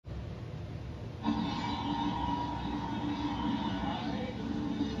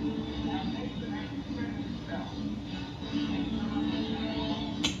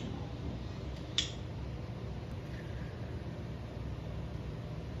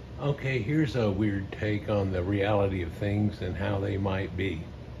Okay, here's a weird take on the reality of things and how they might be.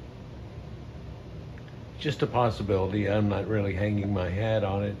 Just a possibility. I'm not really hanging my hat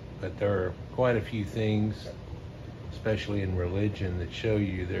on it, but there are quite a few things, especially in religion, that show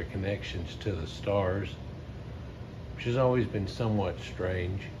you their connections to the stars, which has always been somewhat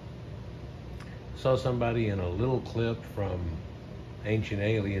strange. Saw somebody in a little clip from Ancient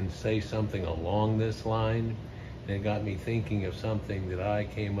Aliens say something along this line, and it got me thinking of something that I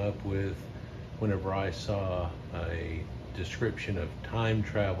came up with whenever I saw a description of time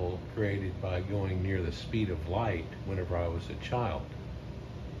travel created by going near the speed of light whenever I was a child.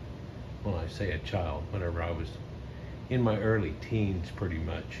 When I say a child, whenever I was in my early teens, pretty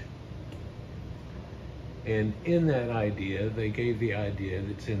much. And in that idea, they gave the idea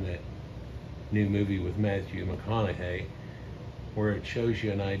that's in that new movie with Matthew McConaughey, where it shows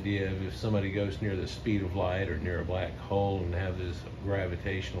you an idea of if somebody goes near the speed of light or near a black hole and have this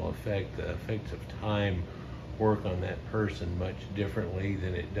gravitational effect, the effects of time work on that person much differently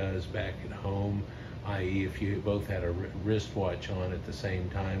than it does back at home, i.e. if you both had a wristwatch on at the same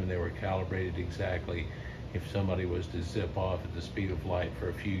time and they were calibrated exactly, if somebody was to zip off at the speed of light for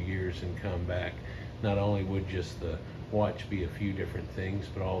a few years and come back, not only would just the watch be a few different things,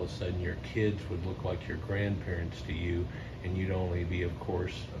 but all of a sudden your kids would look like your grandparents to you, and you'd only be, of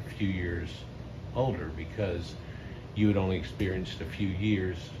course, a few years older because you had only experienced a few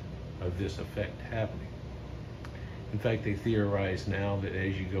years of this effect happening. In fact, they theorize now that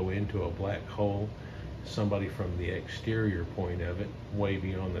as you go into a black hole, somebody from the exterior point of it, way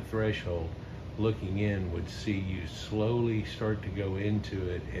beyond the threshold, looking in would see you slowly start to go into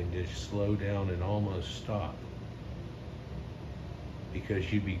it and just slow down and almost stop,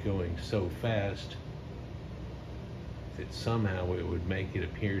 because you'd be going so fast that somehow it would make it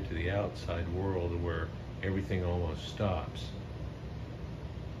appear to the outside world where everything almost stops.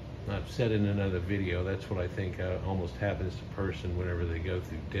 I've said in another video, that's what I think almost happens to a person whenever they go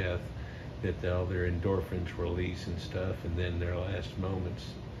through death, that all their endorphins release and stuff, and then their last moments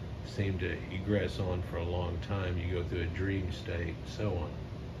seem to egress on for a long time. You go through a dream state, so on.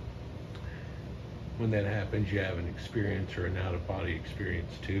 When that happens, you have an experience or an out-of-body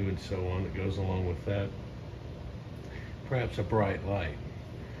experience too, and so on. It goes along with that. Perhaps a bright light.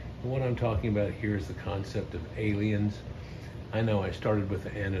 And what I'm talking about here is the concept of aliens. I know I started with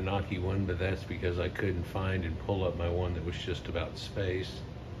the Anunnaki one, but that's because I couldn't find and pull up my one that was just about space.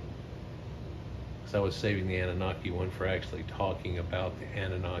 So I was saving the Anunnaki one for actually talking about the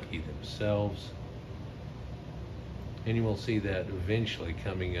Anunnaki themselves. And you will see that eventually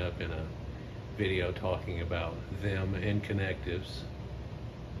coming up in a video talking about them and connectives.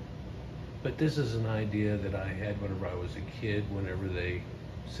 But this is an idea that I had whenever I was a kid, whenever they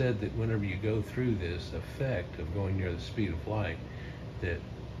said that whenever you go through this effect of going near the speed of light, that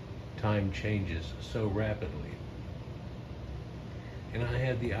time changes so rapidly. And I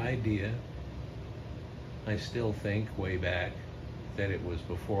had the idea, I still think way back, that it was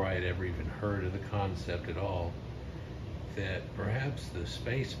before I had ever even heard of the concept at all, that perhaps the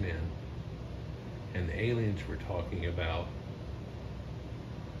spacemen and the aliens we're talking about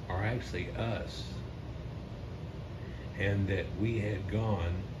are actually us, and that we had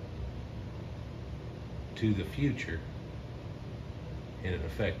gone to the future in an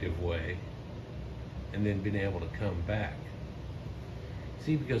effective way and then been able to come back.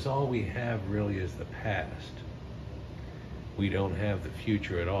 See, because all we have really is the past. We don't have the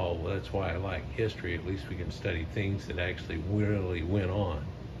future at all. Well, that's why I like history. At least we can study things that actually really went on.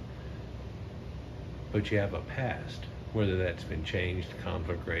 But you have a past, whether that's been changed,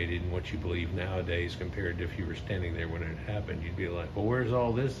 conflagrated, and what you believe nowadays compared to if you were standing there when it happened. You'd be like, well, where's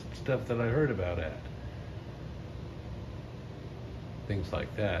all this stuff that I heard about at? Things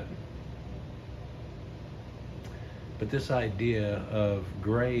like that. But this idea of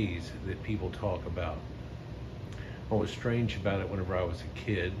grays that people talk about, what was strange about it whenever I was a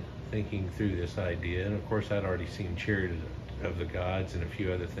kid, thinking through this idea, and of course I'd already seen Chariot of the Gods and a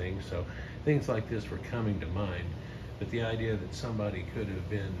few other things, so things like this were coming to mind. But the idea that somebody could have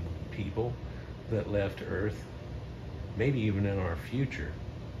been people that left Earth, maybe even in our future,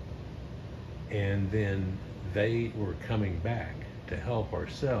 and then they were coming back to help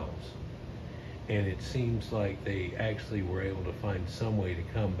ourselves. And it seems like they actually were able to find some way to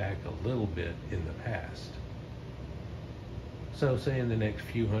come back a little bit in the past. So say in the next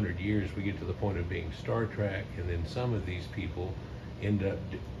few hundred years we get to the point of being Star Trek, and then some of these people end up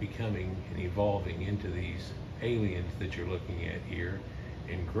becoming and evolving into these aliens that you're looking at here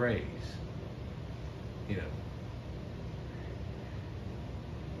in grays, you know.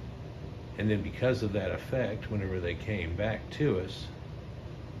 And then because of that effect, whenever they came back to us,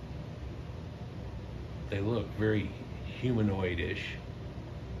 They look very humanoid-ish,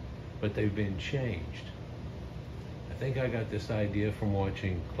 but they've been changed. I think I got this idea from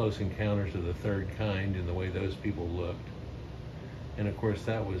watching Close Encounters of the Third Kind and the way those people looked. And of course,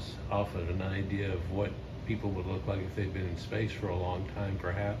 that was often an idea of what people would look like if they'd been in space for a long time,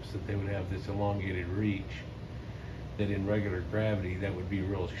 perhaps, that they would have this elongated reach, that in regular gravity that would be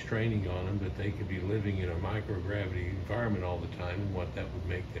real straining on them, but they could be living in a microgravity environment all the time, and what that would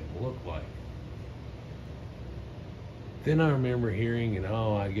make them look like. Then I remember hearing in,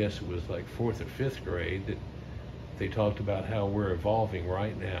 I guess it was like 4th or 5th grade, that they talked about how we're evolving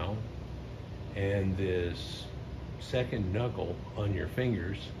right now, and this second knuckle on your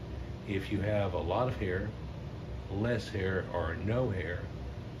fingers, if you have a lot of hair, less hair, or no hair,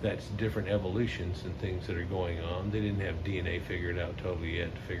 that's different evolutions and things that are going on. They didn't have DNA figured out totally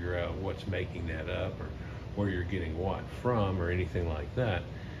yet to figure out what's making that up or where you're getting what from or anything like that.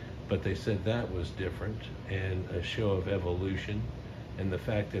 But they said that was different and a show of evolution, and the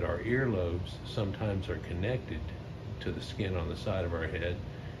fact that our earlobes sometimes are connected to the skin on the side of our head,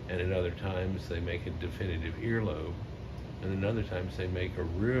 and at other times they make a definitive earlobe, and then other times they make a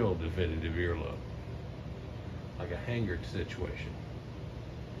real definitive earlobe, like a hanger situation.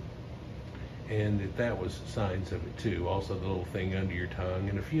 And that was signs of it too. Also the little thing under your tongue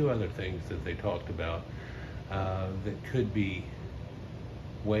and a few other things that they talked about that could be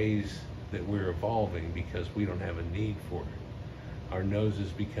ways that we're evolving because we don't have a need for it. Our nose is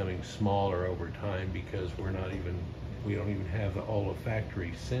becoming smaller over time because we don't even have the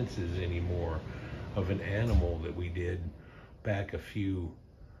olfactory senses anymore of an animal that we did back a few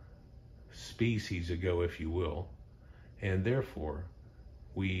species ago, if you will. And therefore,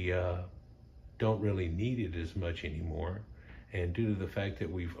 we don't really need it as much anymore. And due to the fact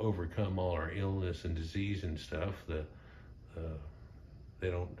that we've overcome all our illness and disease and stuff, they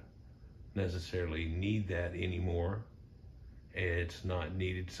don't necessarily need that anymore. It's not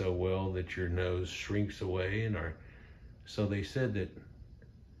needed so well that your nose shrinks away. So they said that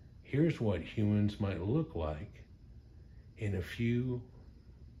here's what humans might look like in a few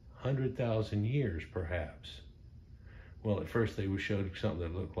 100,000 years, perhaps. Well, at first they showed something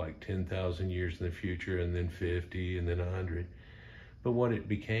that looked like 10,000 years in the future, and then 50, and then 100. But what it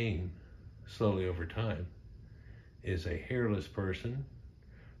became, slowly over time, is a hairless person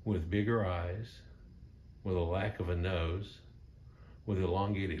with bigger eyes, with a lack of a nose, with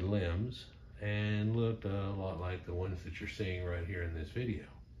elongated limbs, and looked a lot like the ones that you're seeing right here in this video.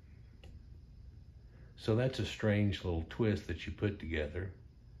 So that's a strange little twist that you put together.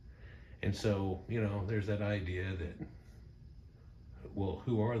 And so, there's that idea that, well,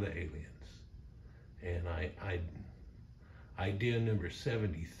 who are the aliens? And idea number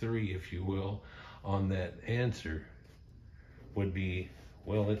 73, if you will, on that answer would be,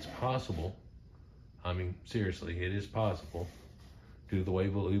 well, it's possible. I mean, seriously, it is possible. Due to the way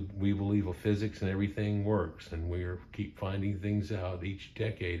we believe of physics and everything works, and we keep finding things out each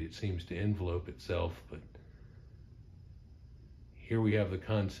decade, it seems to envelope itself. But here we have the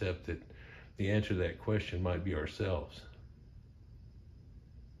concept that the answer to that question might be ourselves.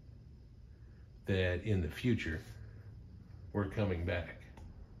 That in the future, we're coming back.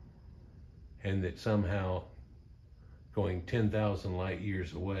 And that somehow going 10,000 light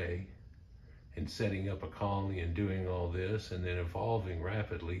years away and setting up a colony and doing all this and then evolving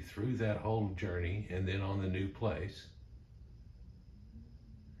rapidly through that whole journey and then on the new place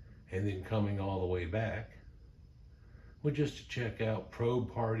and then coming all the way back, well, just to check out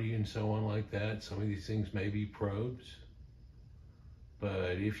probe party and so on like that. Some of these things may be probes,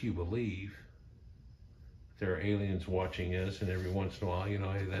 but if you believe there are aliens watching us, and every once in a while,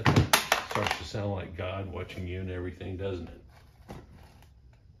 that starts to sound like God watching you and everything, doesn't it?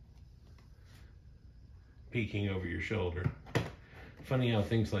 Peeking over your shoulder. Funny how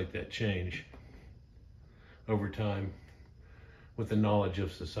things like that change over time with the knowledge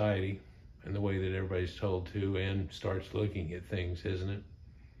of society and the way that everybody's told to and starts looking at things, isn't it?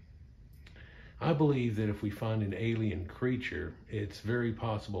 I believe that if we find an alien creature, it's very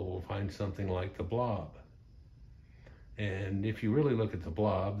possible we'll find something like the blob. And if you really look at the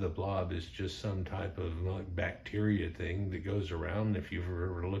blob is just some type of bacteria thing that goes around. If you've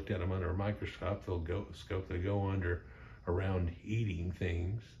ever looked at them under a microscope, they go around eating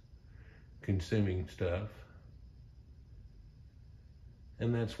things, consuming stuff.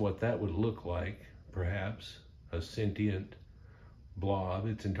 And that's what that would look like, perhaps, a sentient blob.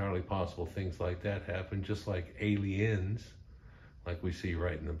 It's entirely possible things like that happen, just like aliens, like we see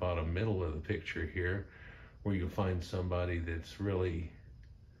right in the bottom middle of the picture here, where you find somebody that's really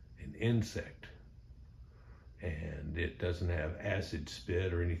an insect. and it doesn't have acid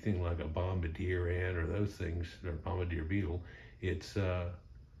spit or anything like a bombardier ant or those things, or bombardier beetle. Its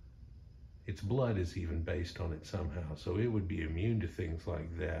blood is even based on it somehow, so it would be immune to things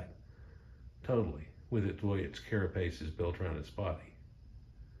like that totally, with it the way its carapace is built around its body.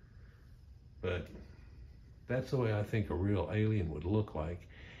 But that's the way I think a real alien would look like.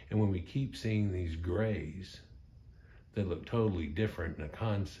 And when we keep seeing these grays that look totally different in a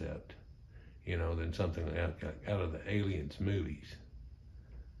concept, you know, than something out of the Aliens movies,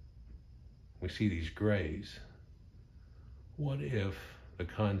 we see these grays. What if the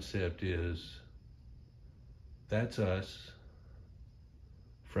concept is that's us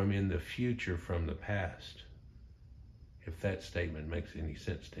from in the future from the past? If that statement makes any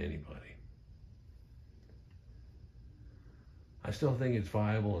sense to anybody. I still think it's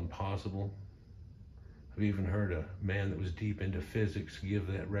viable and possible. I've even heard a man that was deep into physics give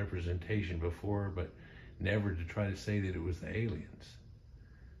that representation before, but never to try to say that it was the aliens.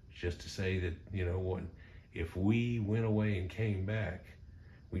 Just to say that, you know, what if we went away and came back,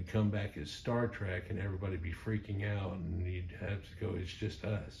 we'd come back as Star Trek and everybody'd be freaking out and you'd have to go, it's just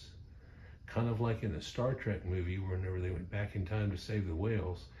us. Kind of like in the Star Trek movie whenever they went back in time to save the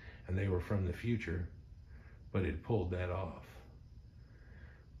whales and they were from the future, but it pulled that off.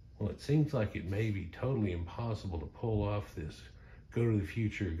 Well, it seems like it may be totally impossible to pull off this go to the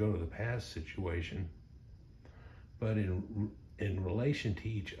future, go to the past situation, but in relation to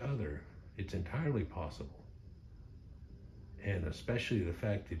each other, it's entirely possible. And especially the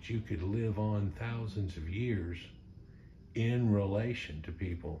fact that you could live on thousands of years in relation to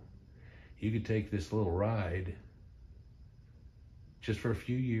people. You could take this little ride just for a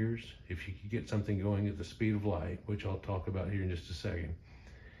few years, if you could get something going at the speed of light, which I'll talk about here in just a second,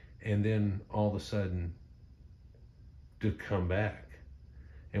 and then all of a sudden to come back.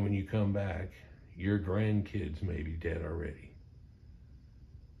 And when you come back, your grandkids may be dead already.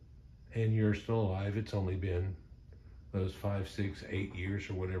 And you're still alive. It's only been those 5, 6, 8 years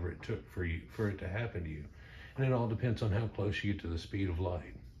or whatever it took for it to happen to you. And it all depends on how close you get to the speed of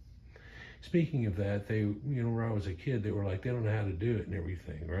light. Speaking of that, they, you know, when I was a kid, they were like, they don't know how to do it and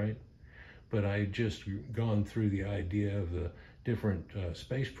everything, right? But I had just gone through the idea of the different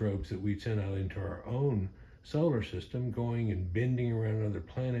space probes that we'd sent out into our own solar system, going and bending around other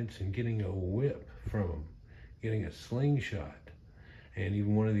planets and getting a whip from them, getting a slingshot. And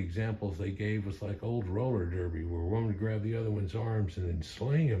even one of the examples they gave was like old roller derby, where one would grab the other one's arms and then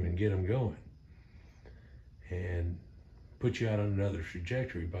sling them and get them going. And put you out on another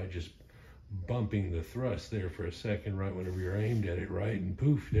trajectory by just bumping the thrust there for a second, right whenever you're aimed at it right, and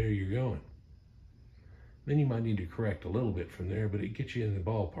poof, there you're going. Then you might need to correct a little bit from there, but it gets you in the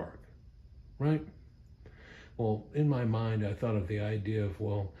ballpark, right? Well, in my mind, I thought of the idea of,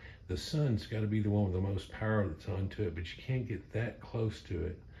 well, the sun's got to be the one with the most power that's onto it, but you can't get that close to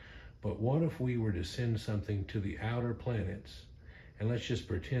it. But what if we were to send something to the outer planets, and let's just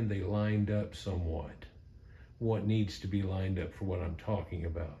pretend they lined up somewhat, what needs to be lined up for what I'm talking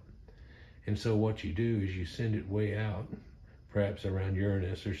about. And so what you do is you send it way out, perhaps around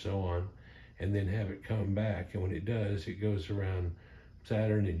Uranus or so on, and then have it come back. And when it does, it goes around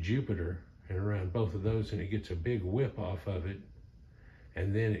Saturn and Jupiter and around both of those, and it gets a big whip off of it.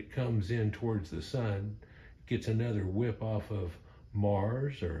 And then it comes in towards the sun, gets another whip off of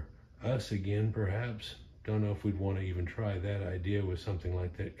Mars or us again, perhaps. Don't know if we'd want to even try that idea with something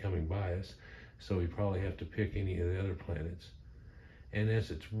like that coming by us. So we probably have to pick any of the other planets. And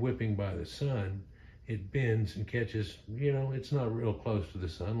as it's whipping by the sun, it bends and catches, you know, it's not real close to the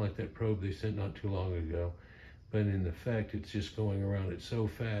sun like that probe they sent not too long ago. But in effect, it's just going around it so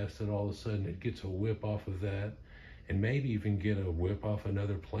fast that all of a sudden it gets a whip off of that, and maybe even get a whip off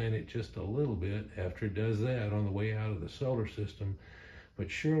another planet just a little bit after it does that on the way out of the solar system.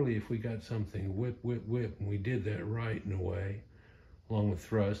 But surely if we got something whip, whip, whip, and we did that right in a way, along with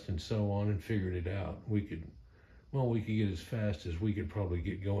thrust and so on, and figured it out, we could get as fast as we could probably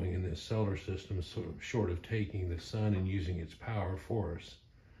get going in this solar system, sort of short of taking the sun and using its power for us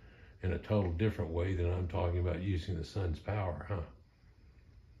in a total different way than I'm talking about using the sun's power, huh?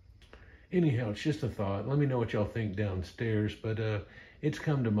 Anyhow, it's just a thought. Let me know what y'all think downstairs, but it's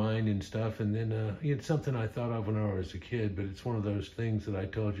come to mind and stuff, and then it's something I thought of when I was a kid, but it's one of those things that I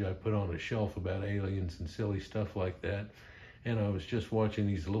told you I put on a shelf about aliens and silly stuff like that. And I was just watching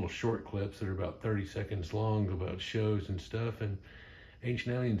these little short clips that are about 30 seconds long about shows and stuff, and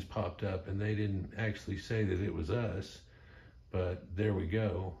Ancient Aliens popped up, and they didn't actually say that it was us, but there we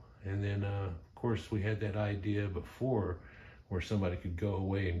go. And then, of course, we had that idea before where somebody could go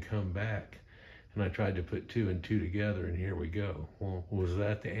away and come back, and I tried to put 2 and 2 together, and here we go. Well, was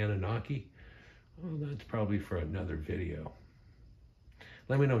that the Anunnaki? Well, that's probably for another video.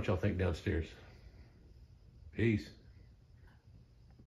 Let me know what y'all think downstairs. Peace.